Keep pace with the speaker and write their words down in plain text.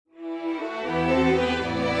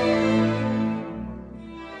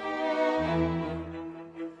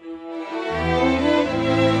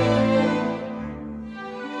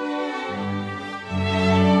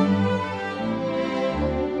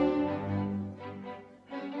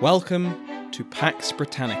Welcome to Pax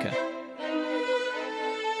Britannica.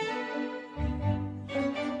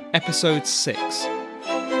 Episode 6.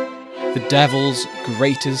 The Devil's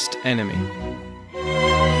Greatest Enemy.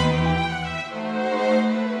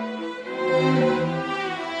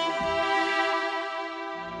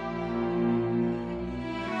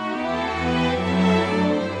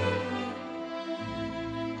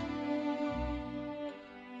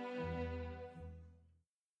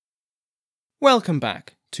 Welcome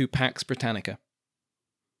back to Pax Britannica.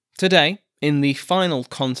 Today, in the final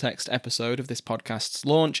context episode of this podcast's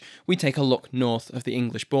launch, we take a look north of the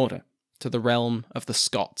English border, to the realm of the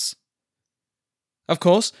Scots. Of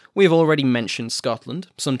course, we have already mentioned Scotland,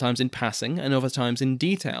 sometimes in passing and other times in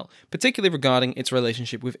detail, particularly regarding its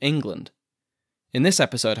relationship with England. In this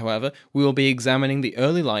episode, however, we will be examining the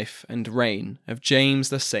early life and reign of James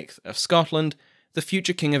VI of Scotland, the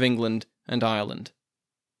future King of England and Ireland.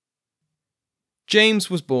 James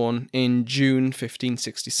was born in June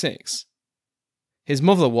 1566. His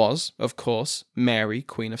mother was, of course, Mary,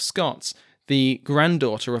 Queen of Scots, the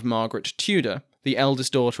granddaughter of Margaret Tudor, the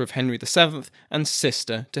eldest daughter of Henry VII and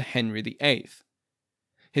sister to Henry VIII.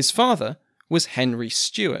 His father was Henry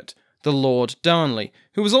Stuart, the Lord Darnley,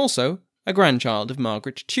 who was also a grandchild of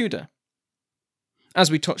Margaret Tudor.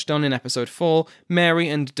 As we touched on in episode 4, Mary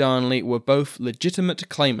and Darnley were both legitimate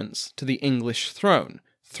claimants to the English throne,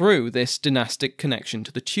 through this dynastic connection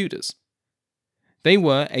to the Tudors. They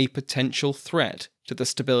were a potential threat to the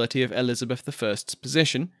stability of Elizabeth I's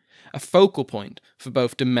position, a focal point for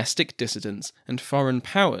both domestic dissidents and foreign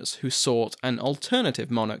powers who sought an alternative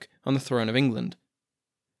monarch on the throne of England.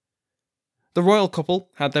 The royal couple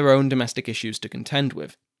had their own domestic issues to contend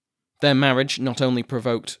with. Their marriage not only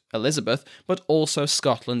provoked Elizabeth, but also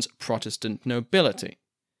Scotland's Protestant nobility.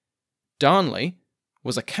 Darnley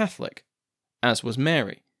was a Catholic, as was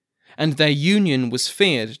Mary, and their union was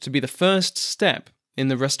feared to be the first step in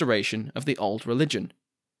the restoration of the old religion.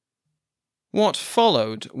 What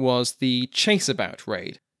followed was the Chaseabout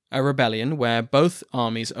Raid, a rebellion where both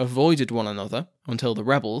armies avoided one another until the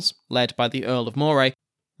rebels, led by the Earl of Moray,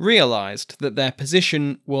 realised that their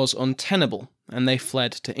position was untenable and they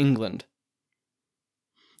fled to England.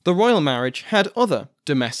 The royal marriage had other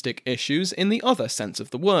domestic issues in the other sense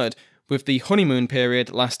of the word, with the honeymoon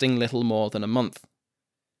period lasting little more than a month.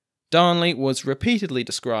 Darnley was repeatedly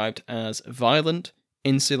described as violent,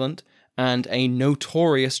 insolent, and a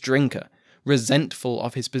notorious drinker, resentful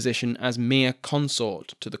of his position as mere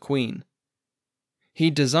consort to the Queen.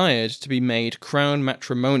 He desired to be made crown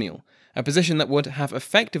matrimonial, a position that would have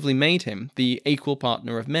effectively made him the equal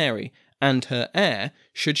partner of Mary, and her heir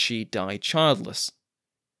should she die childless.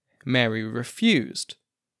 Mary refused.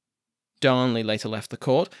 Darnley later left the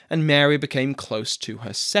court, and Mary became close to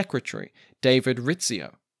her secretary, David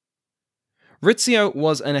Rizzio. Rizzio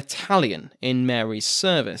was an Italian in Mary's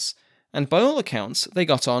service, and by all accounts they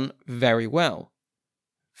got on very well.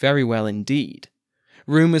 Very well indeed.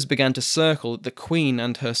 Rumours began to circle that the Queen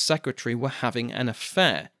and her secretary were having an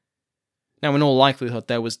affair. Now, in all likelihood,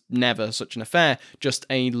 there was never such an affair, just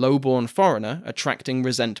a low-born foreigner attracting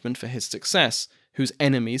resentment for his success, whose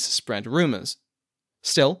enemies spread rumours.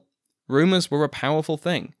 Still, rumours were a powerful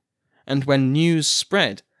thing, and when news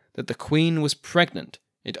spread that the Queen was pregnant,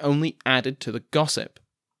 it only added to the gossip.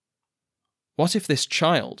 What if this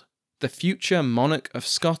child, the future monarch of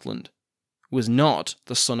Scotland, was not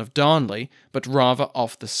the son of Darnley, but rather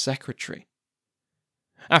of the secretary?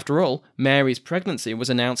 After all, Mary's pregnancy was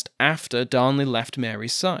announced after Darnley left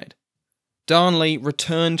Mary's side. Darnley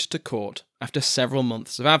returned to court after several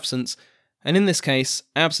months of absence, and in this case,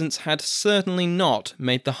 absence had certainly not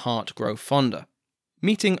made the heart grow fonder.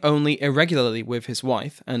 Meeting only irregularly with his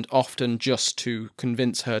wife, and often just to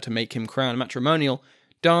convince her to make him crown matrimonial,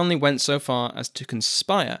 Darnley went so far as to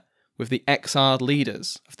conspire with the exiled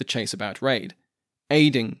leaders of the Chaseabout Raid,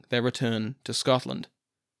 aiding their return to Scotland.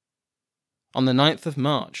 On the 9th of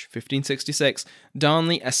March, 1566,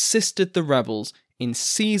 Darnley assisted the rebels in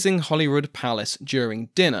seizing Holyrood Palace during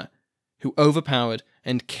dinner, who overpowered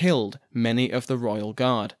and killed many of the royal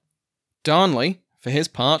guard. Darnley, for his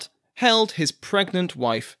part, held his pregnant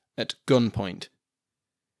wife at gunpoint.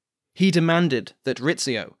 He demanded that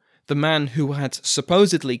Rizzio, the man who had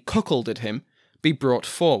supposedly cuckolded him, be brought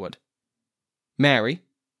forward. Mary,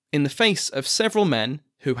 in the face of several men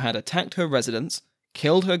who had attacked her residence,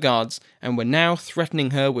 killed her guards, and were now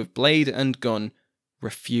threatening her with blade and gun,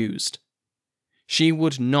 refused. She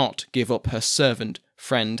would not give up her servant,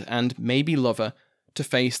 friend, and maybe lover to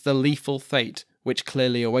face the lethal fate which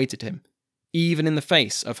clearly awaited him, even in the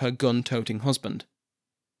face of her gun-toting husband.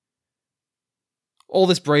 All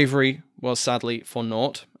this bravery was sadly for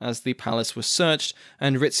naught, as the palace was searched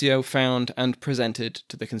and Rizzio found and presented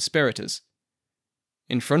to the conspirators.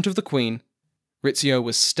 In front of the Queen, Rizzio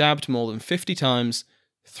was stabbed more than 50 times,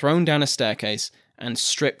 thrown down a staircase, and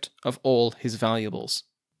stripped of all his valuables.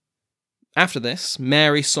 After this,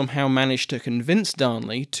 Mary somehow managed to convince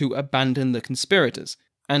Darnley to abandon the conspirators,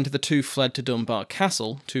 and the two fled to Dunbar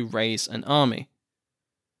Castle to raise an army.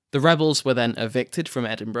 The rebels were then evicted from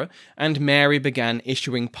Edinburgh, and Mary began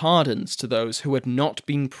issuing pardons to those who had not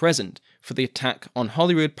been present for the attack on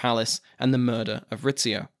Holyrood Palace and the murder of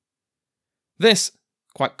Rizzio. This,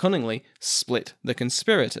 quite cunningly, split the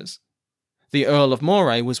conspirators. The Earl of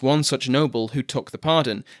Moray was one such noble who took the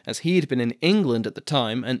pardon, as he had been in England at the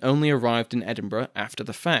time and only arrived in Edinburgh after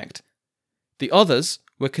the fact. The others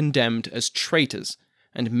were condemned as traitors,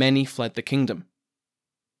 and many fled the kingdom.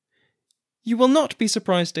 You will not be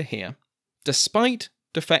surprised to hear, despite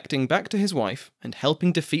defecting back to his wife and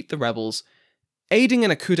helping defeat the rebels, aiding in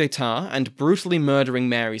a coup d'etat and brutally murdering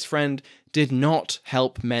Mary's friend did not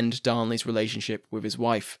help mend Darnley's relationship with his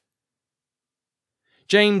wife.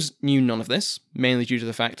 James knew none of this, mainly due to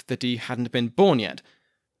the fact that he hadn't been born yet.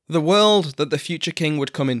 The world that the future king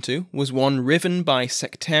would come into was one riven by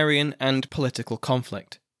sectarian and political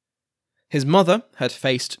conflict. His mother had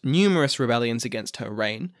faced numerous rebellions against her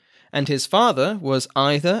reign, and his father was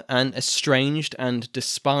either an estranged and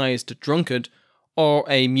despised drunkard or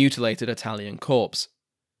a mutilated Italian corpse.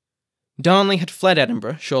 Darnley had fled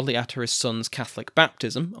Edinburgh shortly after his son's Catholic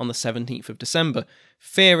baptism on the 17th of December,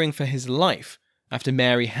 fearing for his life, after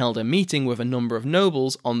Mary held a meeting with a number of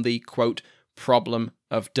nobles on the, quote, problem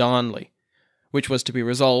of Darnley, which was to be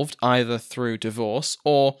resolved either through divorce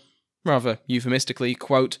or, rather euphemistically,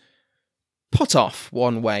 quote, put off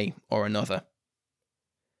one way or another.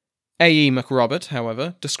 A.E. MacRobert,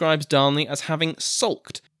 however, describes Darnley as having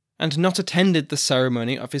sulked and not attended the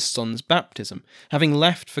ceremony of his son's baptism, having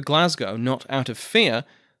left for Glasgow not out of fear,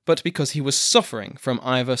 but because he was suffering from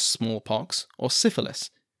either smallpox or syphilis.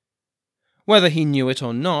 Whether he knew it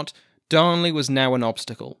or not, Darnley was now an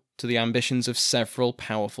obstacle to the ambitions of several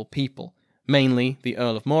powerful people, mainly the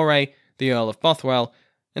Earl of Moray, the Earl of Bothwell,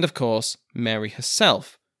 and of course Mary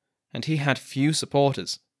herself, and he had few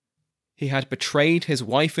supporters. He had betrayed his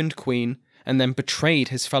wife and queen, and then betrayed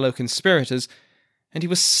his fellow conspirators, and he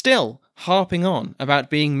was still harping on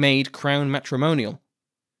about being made crown matrimonial.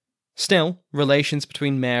 Still, relations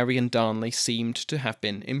between Mary and Darnley seemed to have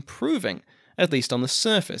been improving, at least on the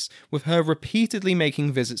surface, with her repeatedly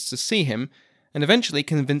making visits to see him, and eventually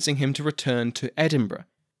convincing him to return to Edinburgh.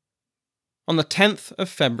 On the 10th of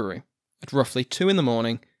February, at roughly 2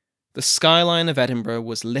 a.m, the skyline of Edinburgh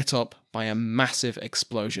was lit up by a massive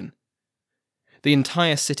explosion. The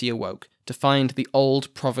entire city awoke to find the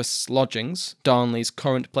old provost's lodgings, Darnley's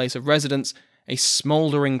current place of residence, a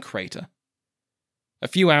smouldering crater. A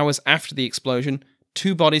few hours after the explosion,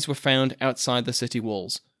 2 bodies were found outside the city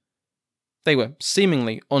walls. They were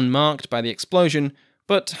seemingly unmarked by the explosion,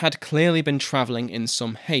 but had clearly been travelling in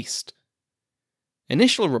some haste.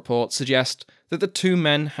 Initial reports suggest that the 2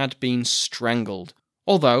 men had been strangled,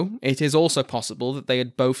 although it is also possible that they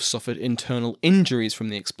had both suffered internal injuries from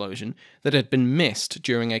the explosion that had been missed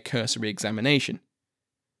during a cursory examination.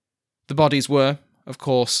 The bodies were, of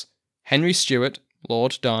course, Henry Stuart,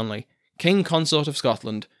 Lord Darnley, King Consort of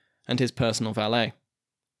Scotland, and his personal valet.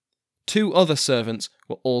 2 other servants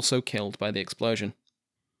were also killed by the explosion.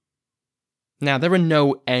 Now, there are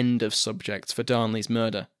no end of subjects for Darnley's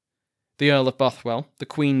murder. The Earl of Bothwell, the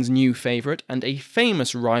Queen's new favourite and a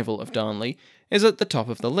famous rival of Darnley, is at the top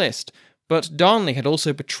of the list, but Darnley had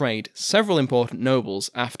also betrayed several important nobles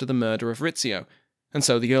after the murder of Rizzio, and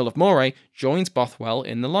so the Earl of Moray joins Bothwell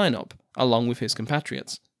in the lineup, along with his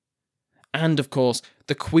compatriots. And, of course,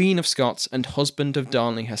 the Queen of Scots and husband of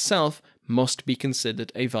Darnley herself must be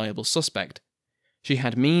considered a viable suspect. She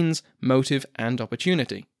had means, motive, and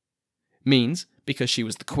opportunity. Means, because she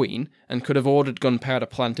was the Queen, and could have ordered gunpowder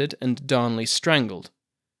planted and Darnley strangled.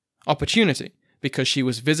 Opportunity, because she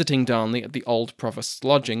was visiting Darnley at the old provost's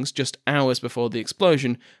lodgings just hours before the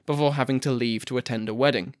explosion, before having to leave to attend a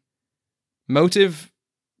wedding. Motive?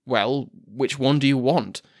 Well, which one do you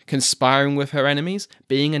want? Conspiring with her enemies,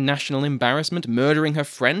 being a national embarrassment, murdering her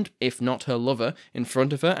friend, if not her lover, in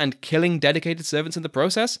front of her, and killing dedicated servants in the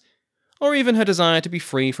process? Or even her desire to be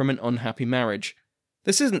free from an unhappy marriage?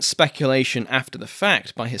 This isn't speculation after the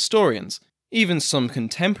fact by historians. Even some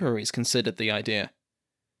contemporaries considered the idea.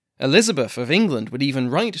 Elizabeth of England would even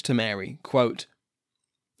write to Mary, quote,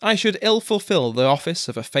 I should ill fulfil the office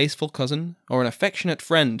of a faithful cousin or an affectionate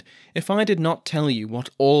friend if I did not tell you what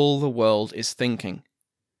all the world is thinking.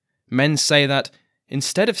 Men say that,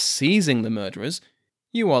 instead of seizing the murderers,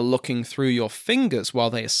 you are looking through your fingers while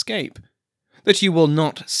they escape, that you will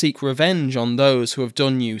not seek revenge on those who have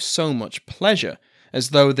done you so much pleasure, as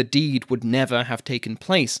though the deed would never have taken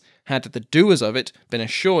place had the doers of it been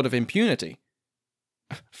assured of impunity.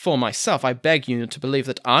 For myself, I beg you to believe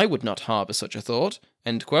that I would not harbour such a thought."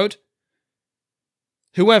 End quote.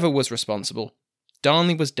 Whoever was responsible,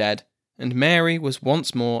 Darnley was dead, and Mary was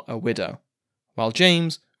once more a widow, while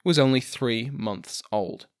James was only 3 months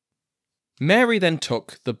old. Mary then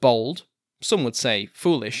took the bold, some would say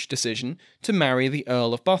foolish, decision to marry the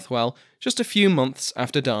Earl of Bothwell just a few months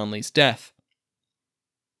after Darnley's death.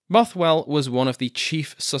 Bothwell was one of the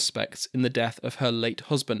chief suspects in the death of her late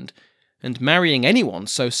husband, and marrying anyone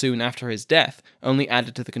so soon after his death only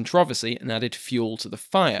added to the controversy and added fuel to the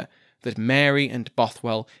fire that Mary and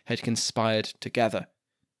Bothwell had conspired together.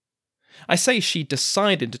 I say she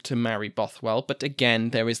decided to marry Bothwell, but again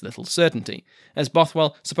there is little certainty, as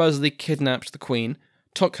Bothwell supposedly kidnapped the Queen,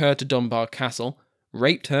 took her to Dunbar Castle,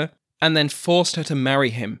 raped her, and then forced her to marry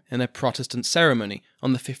him in a Protestant ceremony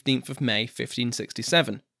on the 15th of May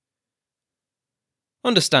 1567.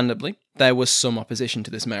 Understandably, there was some opposition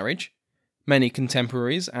to this marriage. Many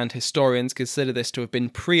contemporaries and historians consider this to have been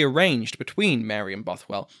pre-arranged between Mary and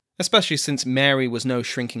Bothwell, especially since Mary was no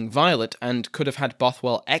shrinking violet and could have had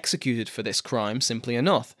Bothwell executed for this crime simply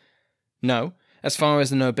enough. No, as far as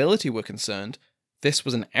the nobility were concerned, this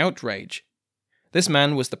was an outrage. This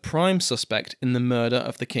man was the prime suspect in the murder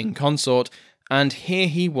of the king consort, and here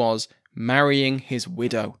he was, marrying his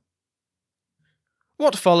widow.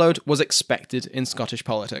 What followed was expected in Scottish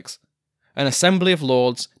politics. An Assembly of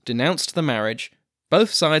Lords denounced the marriage,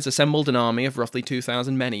 both sides assembled an army of roughly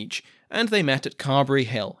 2,000 men each, and they met at Carberry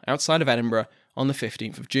Hill, outside of Edinburgh, on the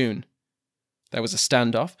 15th of June. There was a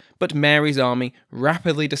standoff, but Mary's army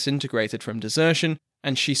rapidly disintegrated from desertion,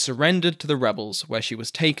 and she surrendered to the rebels, where she was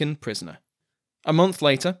taken prisoner. A month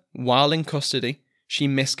later, while in custody, she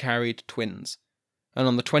miscarried twins, and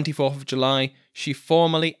on the 24th of July, she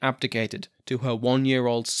formally abdicated to her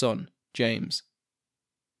 1-year-old son, James.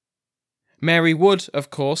 Mary would, of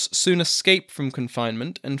course, soon escape from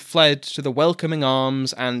confinement and fled to the welcoming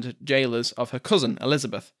arms and jailers of her cousin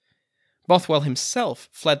Elizabeth. Bothwell himself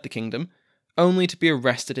fled the kingdom, only to be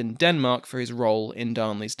arrested in Denmark for his role in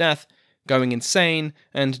Darnley's death, going insane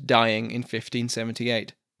and dying in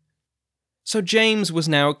 1578. So James was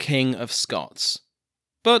now King of Scots,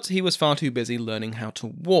 but he was far too busy learning how to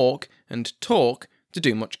walk and talk to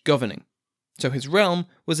do much governing. So his realm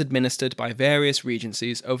was administered by various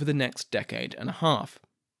regencies over the next decade and a half.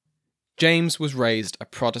 James was raised a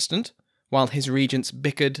Protestant, while his regents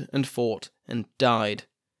bickered and fought and died.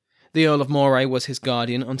 The Earl of Moray was his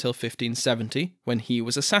guardian until 1570, when he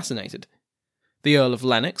was assassinated. The Earl of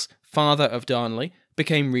Lennox, father of Darnley,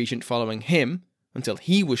 became regent following him, until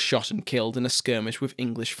he was shot and killed in a skirmish with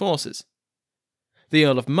English forces. The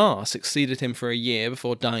Earl of Mar succeeded him for a year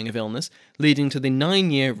before dying of illness, leading to the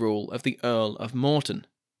 9-year rule of the Earl of Morton.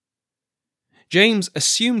 James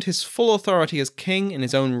assumed his full authority as king in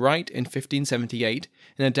his own right in 1578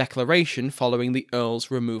 in a declaration following the Earl's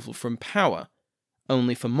removal from power,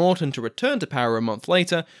 only for Morton to return to power a month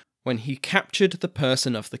later when he captured the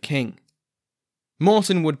person of the king.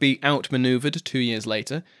 Morton would be outmanoeuvred 2 years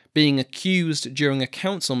later, being accused during a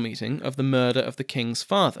council meeting of the murder of the king's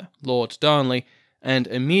father, Lord Darnley, and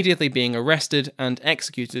immediately being arrested and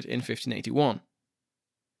executed in 1581.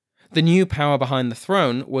 The new power behind the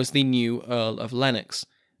throne was the new Earl of Lennox,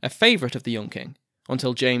 a favourite of the young king,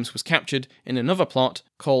 until James was captured in another plot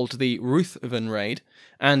called the Ruthven Raid,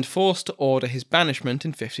 and forced to order his banishment in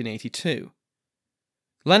 1582.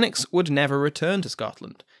 Lennox would never return to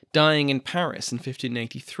Scotland, dying in Paris in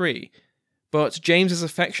 1583, but James's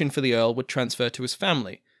affection for the Earl would transfer to his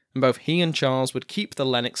family, and both he and Charles would keep the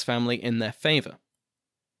Lennox family in their favour.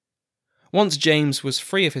 Once James was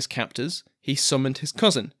free of his captors, he summoned his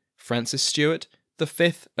cousin, Francis Stuart, the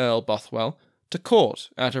 5th Earl Bothwell, to court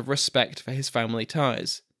out of respect for his family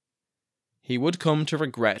ties. He would come to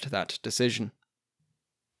regret that decision.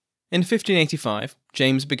 In 1585,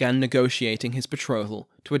 James began negotiating his betrothal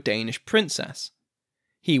to a Danish princess.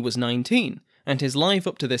 He was 19, and his life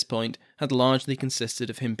up to this point had largely consisted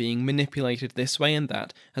of him being manipulated this way and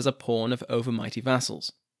that as a pawn of overmighty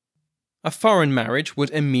vassals. A foreign marriage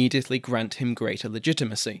would immediately grant him greater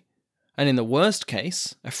legitimacy, and in the worst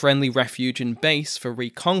case, a friendly refuge and base for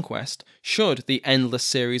reconquest should the endless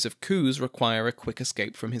series of coups require a quick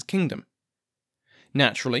escape from his kingdom.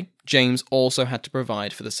 Naturally, James also had to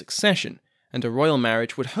provide for the succession, and a royal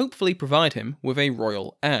marriage would hopefully provide him with a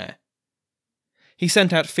royal heir. He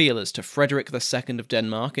sent out feelers to Frederick II of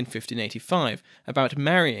Denmark in 1585 about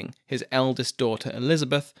marrying his eldest daughter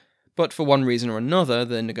Elizabeth, but for one reason or another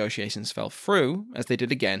the negotiations fell through, as they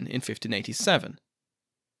did again in 1587.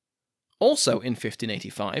 Also in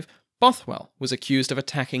 1585, Bothwell was accused of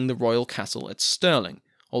attacking the royal castle at Stirling,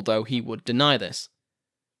 although he would deny this.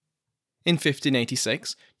 In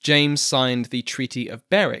 1586, James signed the Treaty of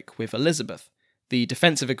Berwick with Elizabeth, the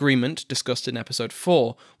defensive agreement discussed in episode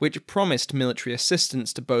 4, which promised military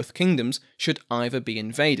assistance to both kingdoms should either be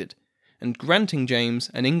invaded, and granting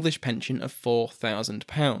James an English pension of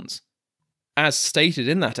 £4,000. As stated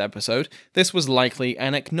in that episode, this was likely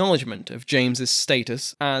an acknowledgement of James's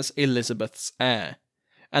status as Elizabeth's heir,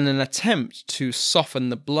 and an attempt to soften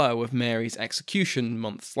the blow of Mary's execution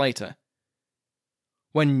months later.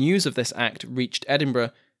 When news of this act reached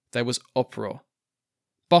Edinburgh, there was uproar.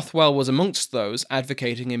 Bothwell was amongst those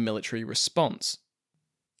advocating a military response.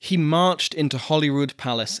 He marched into Holyrood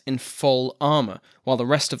Palace in full armour, while the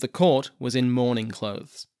rest of the court was in mourning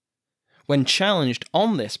clothes. When challenged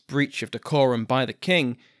on this breach of decorum by the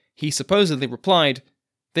king, he supposedly replied,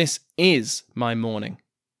 "This is my mourning."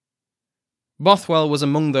 Bothwell was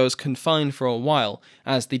among those confined for a while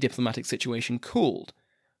as the diplomatic situation cooled,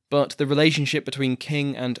 but the relationship between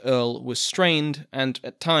king and earl was strained and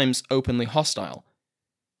at times openly hostile.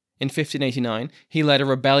 In 1589, he led a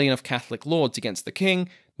rebellion of Catholic lords against the king,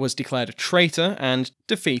 was declared a traitor, and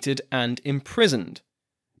defeated and imprisoned.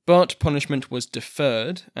 But punishment was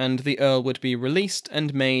deferred, and the earl would be released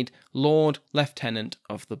and made Lord Lieutenant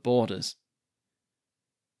of the Borders.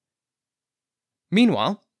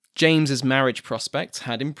 Meanwhile, James's marriage prospects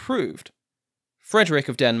had improved. Frederick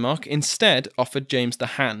of Denmark instead offered James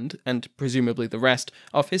the hand, and presumably the rest,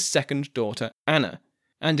 of his second daughter Anna,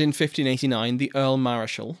 and in 1589 the Earl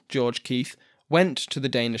Marischal, George Keith, went to the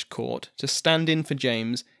Danish court to stand in for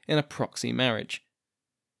James in a proxy marriage.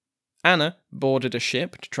 Anna boarded a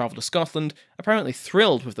ship to travel to Scotland, apparently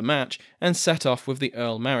thrilled with the match, and set off with the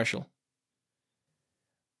Earl Marischal.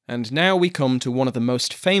 And now we come to one of the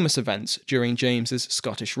most famous events during James's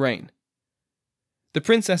Scottish reign. The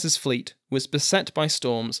princess's fleet was beset by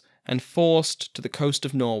storms and forced to the coast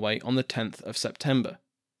of Norway on the 10th of September.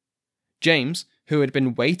 James, who had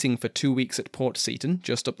been waiting for 2 weeks at Port Seaton,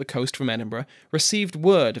 just up the coast from Edinburgh, received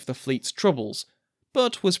word of the fleet's troubles,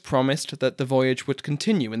 but was promised that the voyage would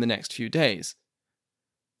continue in the next few days.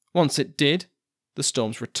 Once it did, the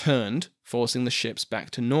storms returned, forcing the ships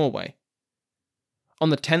back to Norway. On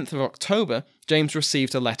the 10th of October, James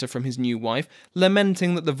received a letter from his new wife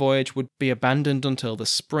lamenting that the voyage would be abandoned until the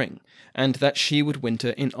spring, and that she would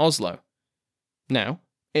winter in Oslo. Now,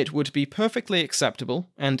 it would be perfectly acceptable,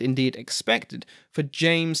 and indeed expected, for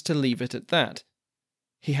James to leave it at that.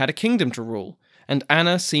 He had a kingdom to rule, and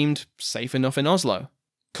Anna seemed safe enough in Oslo.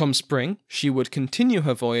 Come spring, she would continue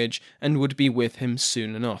her voyage and would be with him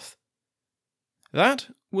soon enough. That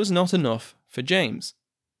was not enough for James.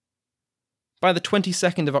 By the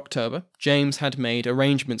 22nd of October, James had made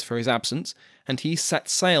arrangements for his absence, and he set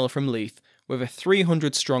sail from Leith with a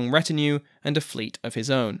 300-strong retinue and a fleet of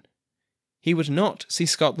his own. He would not see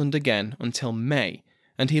Scotland again until May,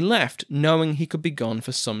 and he left knowing he could be gone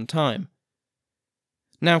for some time.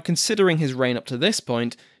 Now, considering his reign up to this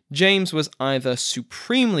point, James was either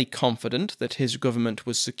supremely confident that his government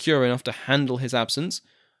was secure enough to handle his absence,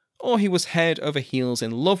 or he was head over heels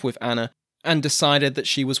in love with Anna and decided that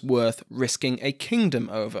she was worth risking a kingdom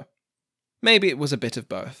over. Maybe it was a bit of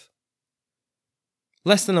both.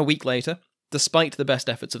 Less than a week later, despite the best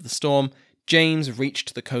efforts of the storm, James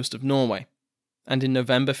reached the coast of Norway, and in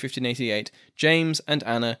November 1588, James and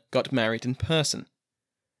Anna got married in person.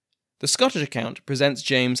 The Scottish account presents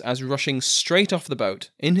James as rushing straight off the boat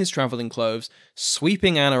in his travelling clothes,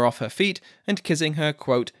 sweeping Anna off her feet and kissing her,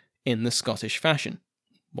 quote, in the Scottish fashion,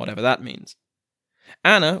 whatever that means.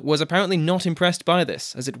 Anna was apparently not impressed by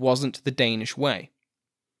this, as it wasn't the Danish way.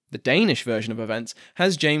 The Danish version of events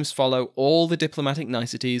has James follow all the diplomatic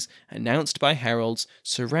niceties announced by heralds,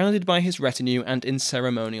 surrounded by his retinue and in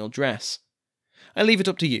ceremonial dress. I leave it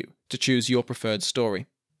up to you to choose your preferred story.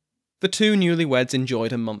 The two newlyweds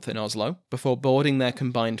enjoyed a month in Oslo, before boarding their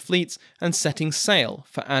combined fleets and setting sail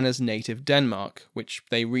for Anna's native Denmark, which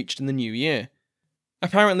they reached in the new year.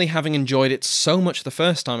 Apparently, having enjoyed it so much the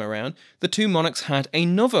first time around, the two monarchs had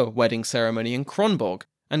another wedding ceremony in Kronborg,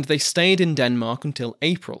 and they stayed in Denmark until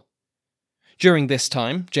April. During this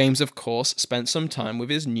time, James of course spent some time with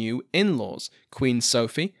his new in-laws, Queen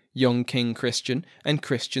Sophie, young King Christian, and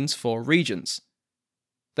Christian's 4 regents.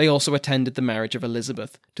 They also attended the marriage of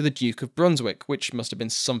Elizabeth to the Duke of Brunswick, which must have been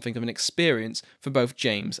something of an experience for both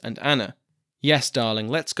James and Anna. Yes, darling,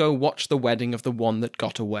 let's go watch the wedding of the one that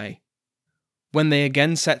got away. When they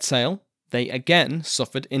again set sail, They again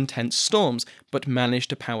suffered intense storms, but managed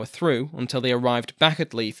to power through until they arrived back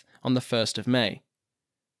at Leith on the 1st of May.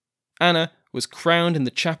 Anna was crowned in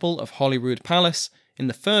the chapel of Holyrood Palace in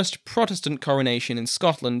the first Protestant coronation in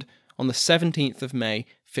Scotland on the 17th of May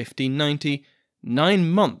 1590, 9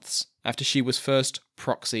 months after she was first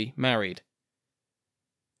proxy married.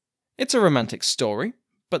 It's a romantic story,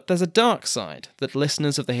 but there's a dark side that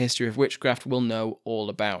listeners of the history of witchcraft will know all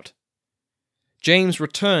about. James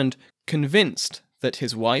returned convinced that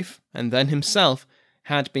his wife, and then himself,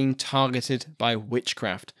 had been targeted by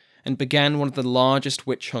witchcraft, and began one of the largest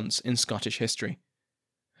witch hunts in Scottish history.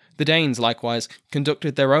 The Danes, likewise,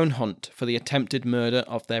 conducted their own hunt for the attempted murder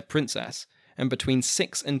of their princess, and between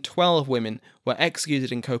 6 and 12 women were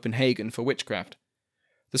executed in Copenhagen for witchcraft.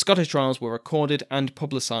 The Scottish trials were recorded and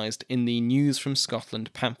publicised in the News from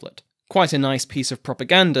Scotland pamphlet. Quite a nice piece of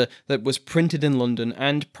propaganda that was printed in London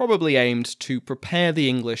and probably aimed to prepare the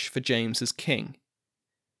English for James as king.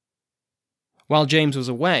 While James was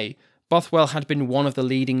away, Bothwell had been one of the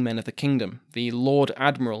leading men of the kingdom, the Lord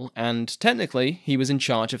Admiral, and technically he was in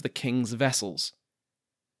charge of the king's vessels.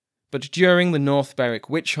 But during the North Berwick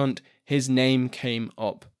witch hunt, his name came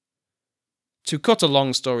up. To cut a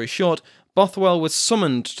long story short, Bothwell was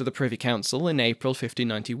summoned to the Privy Council in April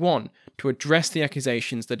 1591 to address the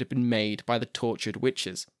accusations that had been made by the tortured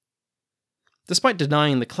witches. Despite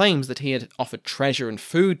denying the claims that he had offered treasure and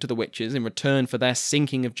food to the witches in return for their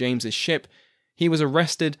sinking of James's ship, he was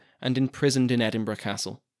arrested and imprisoned in Edinburgh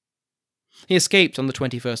Castle. He escaped on the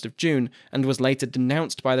 21st of June and was later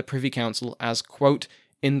denounced by the Privy Council as, quote,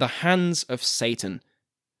 "in the hands of Satan,"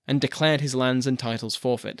 and declared his lands and titles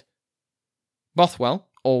forfeit. Bothwell,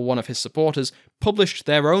 or one of his supporters, published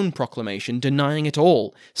their own proclamation denying it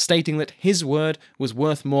all, stating that his word was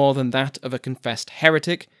worth more than that of a confessed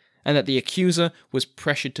heretic, and that the accuser was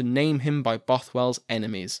pressured to name him by Bothwell's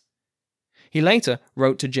enemies. He later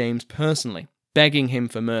wrote to James personally, begging him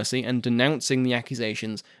for mercy and denouncing the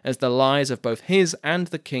accusations as the lies of both his and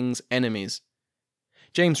the king's enemies.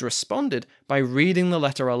 James responded by reading the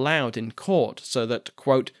letter aloud in court so that,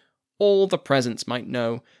 quote, "all the presence might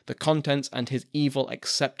know the contents and his evil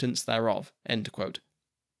acceptance thereof," end quote.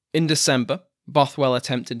 In December, Bothwell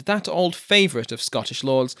attempted that old favourite of Scottish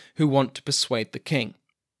lords who want to persuade the king.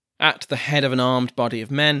 At the head of an armed body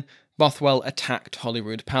of men, Bothwell attacked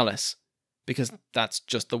Holyrood Palace, because that's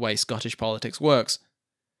just the way Scottish politics works.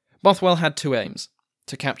 Bothwell had two aims,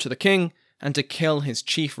 to capture the king and to kill his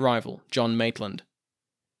chief rival, John Maitland.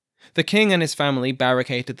 The king and his family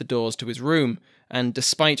barricaded the doors to his room, and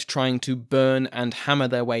despite trying to burn and hammer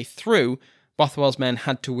their way through, Bothwell's men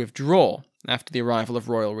had to withdraw after the arrival of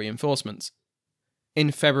royal reinforcements.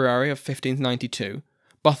 In February of 1592,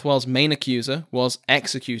 Bothwell's main accuser was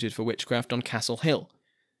executed for witchcraft on Castle Hill.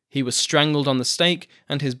 He was strangled on the stake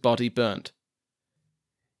and his body burnt.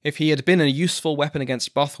 If he had been a useful weapon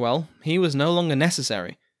against Bothwell, he was no longer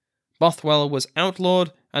necessary. Bothwell was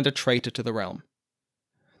outlawed and a traitor to the realm.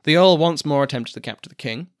 The Earl once more attempted to capture the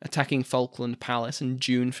king, attacking Falkland Palace in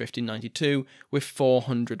June 1592 with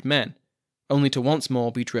 400 men, only to once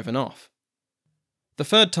more be driven off. The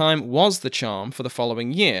third time was the charm for the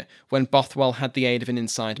following year, when Bothwell had the aid of an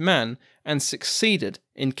inside man and succeeded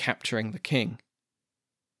in capturing the king.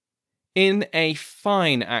 In a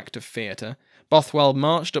fine act of theatre, Bothwell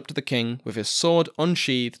marched up to the king with his sword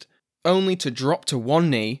unsheathed, only to drop to one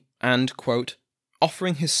knee and, quote,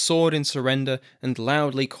 offering his sword in surrender and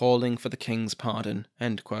loudly calling for the king's pardon,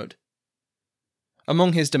 end quote.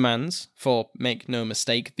 Among his demands, for make no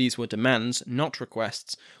mistake, these were demands, not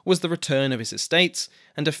requests, was the return of his estates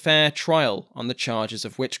and a fair trial on the charges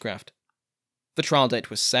of witchcraft. The trial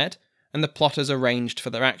date was set, and the plotters arranged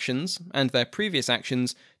for their actions, and their previous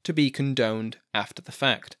actions, to be condoned after the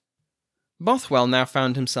fact. Bothwell now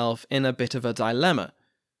found himself in a bit of a dilemma.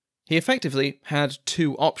 He effectively had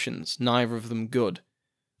two options, neither of them good.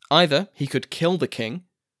 Either he could kill the king,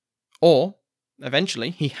 or, eventually,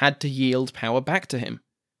 he had to yield power back to him.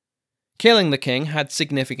 Killing the king had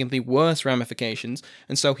significantly worse ramifications,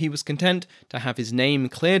 and so he was content to have his name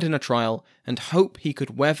cleared in a trial and hope he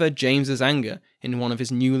could weather James's anger in one of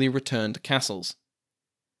his newly returned castles.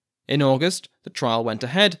 In August, the trial went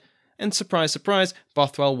ahead, and surprise, surprise,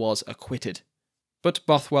 Bothwell was acquitted. But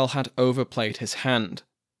Bothwell had overplayed his hand.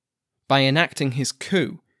 By enacting his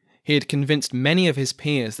coup, he had convinced many of his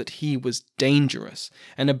peers that he was dangerous,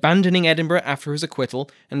 and abandoning Edinburgh after his acquittal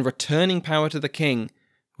and returning power to the king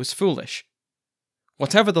was foolish.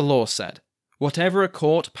 Whatever the law said, whatever a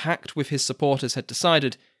court packed with his supporters had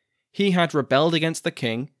decided, he had rebelled against the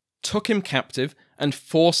king, took him captive, and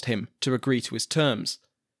forced him to agree to his terms.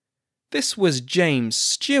 This was James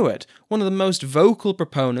Stewart, one of the most vocal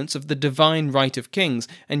proponents of the divine right of kings,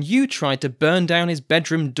 and you tried to burn down his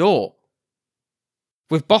bedroom door.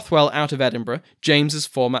 With Bothwell out of Edinburgh, James's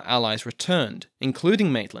former allies returned,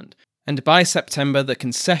 including Maitland, and by September the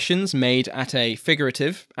concessions made at a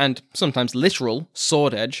figurative, and sometimes literal,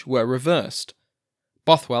 sword edge were reversed.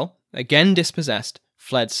 Bothwell, again dispossessed,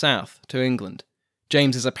 fled south to England,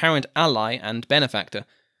 James's apparent ally and benefactor.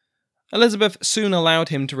 Elizabeth soon allowed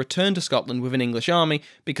him to return to Scotland with an English army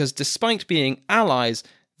because, despite being allies,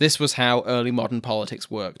 this was how early modern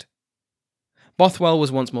politics worked. Bothwell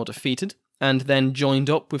was once more defeated, and then joined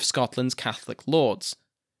up with Scotland's Catholic lords.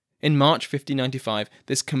 In March 1595,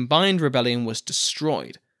 this combined rebellion was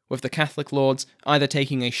destroyed, with the Catholic lords either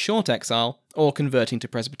taking a short exile or converting to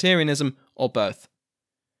Presbyterianism, or both.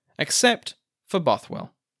 Except for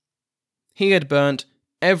Bothwell. He had burnt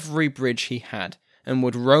every bridge he had, and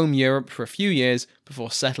would roam Europe for a few years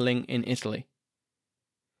before settling in Italy.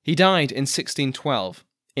 He died in 1612,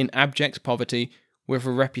 in abject poverty, with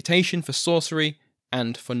a reputation for sorcery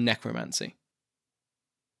and for necromancy.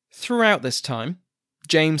 Throughout this time,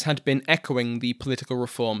 James had been echoing the political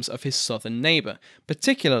reforms of his southern neighbour,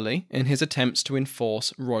 particularly in his attempts to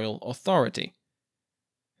enforce royal authority.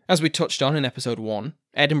 As we touched on in episode 1,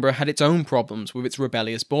 Edinburgh had its own problems with its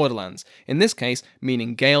rebellious borderlands, in this case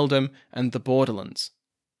meaning Gaeldom and the Borderlands.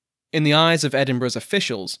 In the eyes of Edinburgh's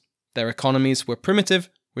officials, their economies were primitive,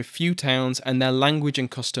 with few towns, and their language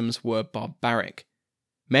and customs were barbaric.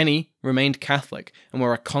 Many remained Catholic and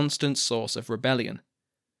were a constant source of rebellion.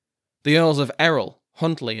 The Earls of Errol,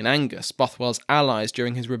 Huntly and Angus, Bothwell's allies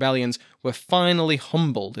during his rebellions, were finally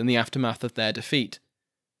humbled in the aftermath of their defeat.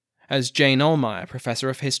 As Jane Ollmire, Professor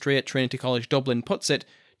of History at Trinity College Dublin, puts it,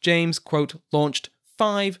 James, quote, launched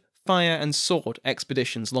 5 fire and sword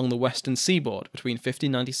expeditions along the western seaboard between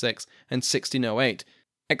 1596 and 1608,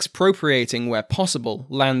 expropriating where possible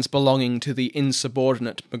lands belonging to the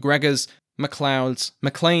insubordinate MacGregors, MacLeods,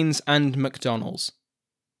 MacLeans and MacDonalds.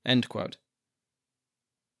 End quote.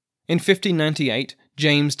 In 1598,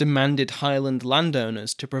 James demanded Highland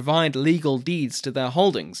landowners to provide legal deeds to their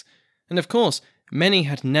holdings, and of course, many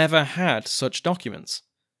had never had such documents.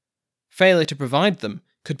 Failure to provide them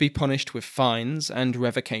could be punished with fines and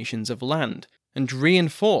revocations of land, and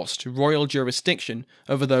reinforced royal jurisdiction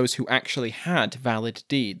over those who actually had valid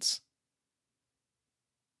deeds.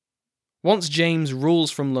 Once James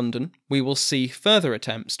rules from London, we will see further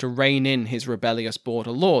attempts to rein in his rebellious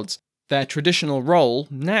border lords, their traditional role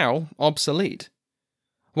now obsolete.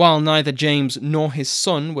 While neither James nor his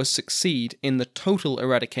son would succeed in the total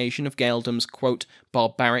eradication of Gaeldom's, quote,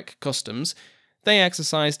 barbaric customs, they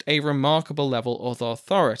exercised a remarkable level of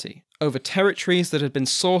authority over territories that had been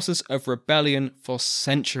sources of rebellion for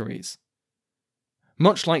centuries.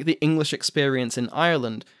 Much like the English experience in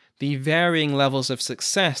Ireland, the varying levels of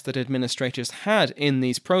success that administrators had in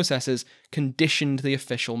these processes conditioned the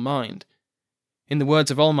official mind. In the words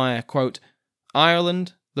of Ollmire, quote,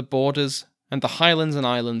 Ireland, the borders, and the Highlands and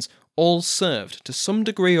Islands all served to some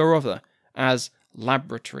degree or other as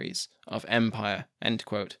laboratories of empire, end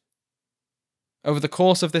quote. Over the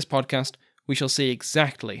course of this podcast, we shall see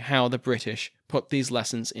exactly how the British put these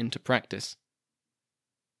lessons into practice.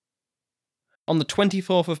 On the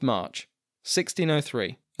 24th of March,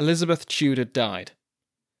 1603, Elizabeth Tudor died.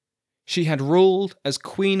 She had ruled as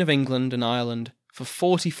Queen of England and Ireland for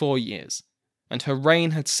 44 years, and her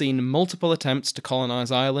reign had seen multiple attempts to colonise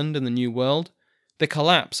Ireland and the New World, the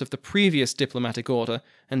collapse of the previous diplomatic order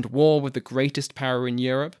and war with the greatest power in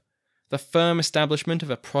Europe, the firm establishment of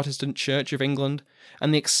a Protestant Church of England,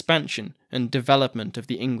 and the expansion and development of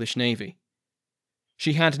the English Navy.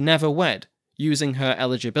 She had never wed, using her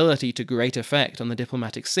eligibility to great effect on the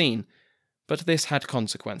diplomatic scene, but this had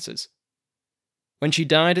consequences. When she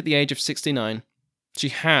died at the age of 69, she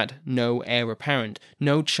had no heir apparent,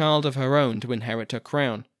 no child of her own to inherit her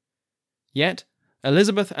crown. Yet,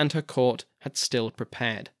 Elizabeth and her court had still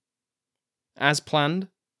prepared. As planned,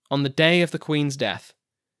 on the day of the Queen's death,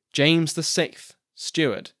 James VI,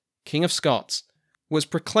 Stuart, King of Scots, was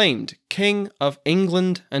proclaimed King of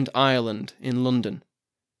England and Ireland in London.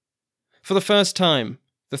 For the first time,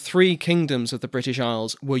 the 3 kingdoms of the British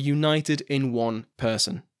Isles were united in one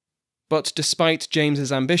person. But despite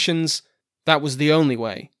James's ambitions, that was the only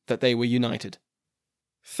way that they were united.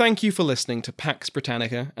 Thank you for listening to Pax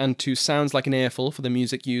Britannica and to Sounds Like an Earful for the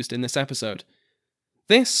music used in this episode.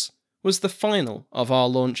 This was the final of our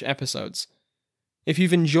launch episodes. If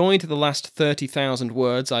you've enjoyed the last 30,000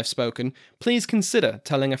 words I've spoken, please consider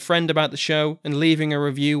telling a friend about the show and leaving a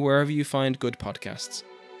review wherever you find good podcasts.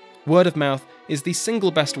 Word of mouth is the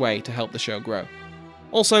single best way to help the show grow.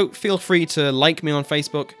 Also, feel free to like me on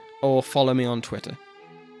Facebook, or follow me on Twitter.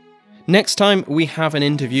 Next time, we have an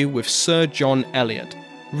interview with Sir John Eliot,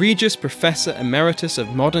 Regius Professor Emeritus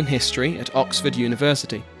of Modern History at Oxford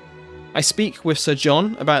University. I speak with Sir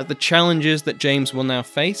John about the challenges that James will now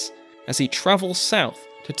face as he travels south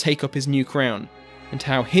to take up his new crown, and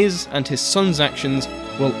how his and his son's actions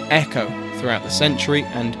will echo throughout the century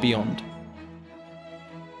and beyond.